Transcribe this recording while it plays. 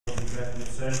executive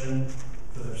session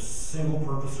for the single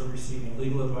purpose of receiving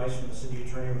legal advice from the city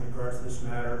attorney with regards to this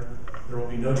matter. There will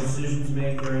be no decisions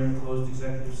made during the closed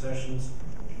executive sessions.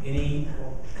 Any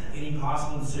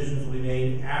possible decisions will be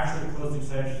made after the closed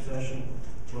executive session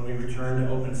when we return to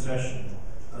open session.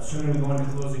 Assuming we go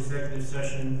into closed executive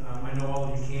session, I know all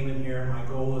of you came in here. My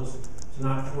goal is to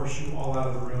not force you all out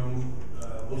of the room.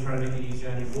 We'll try to make it easy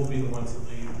on you. We'll be the ones that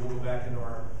leave. We'll go back into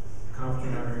our conference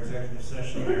room under executive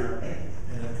session here,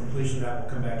 and at the completion of that,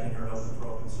 we'll come back in here and open for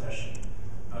open session.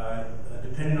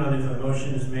 Depending on if a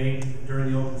motion is made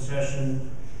during the open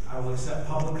session, I will accept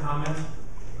public comment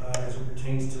as it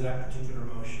pertains to that particular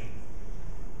motion.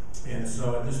 And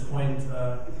so at this point,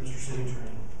 Mr. City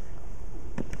Attorney.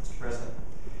 Mr. President,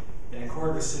 in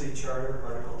accord with City Charter,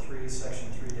 Article 3, Section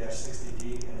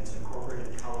 3-60D, and its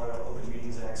incorporated Colorado Open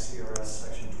Meetings Act, CRS,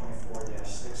 Section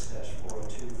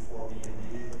 24-6-402, 4B and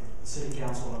D, the City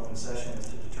Council in open session is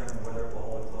to determine whether it will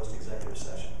hold a closed executive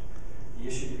session. The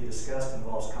issue to be discussed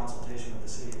involves consultation with the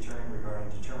City Attorney regarding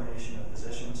determination of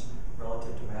positions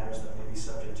relative to matters that may be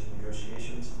subject to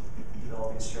negotiations,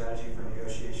 developing strategy for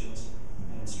negotiations,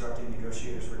 and instructing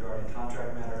negotiators regarding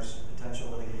contract matters,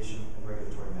 potential litigation, and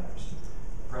regulatory matters.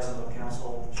 The President of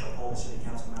Council shall poll the City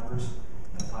Council members,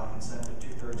 and upon consent of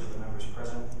 2/3 of the members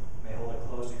present, may hold a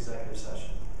closed executive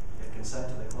session. If consent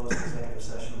to the closed executive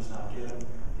session is not given,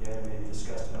 the item may be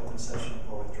discussed in open session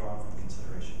or withdrawn from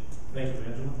consideration. Thank you,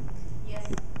 Angela. Yes.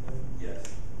 Yes.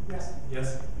 Yes. Yes?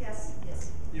 Yes.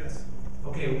 Yes. Yes.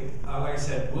 Okay, like I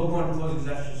said, we'll go into closed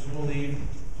executive session. We'll leave.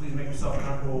 Please make yourself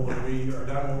comfortable when we are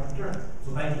done. We'll return.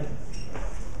 So thank you.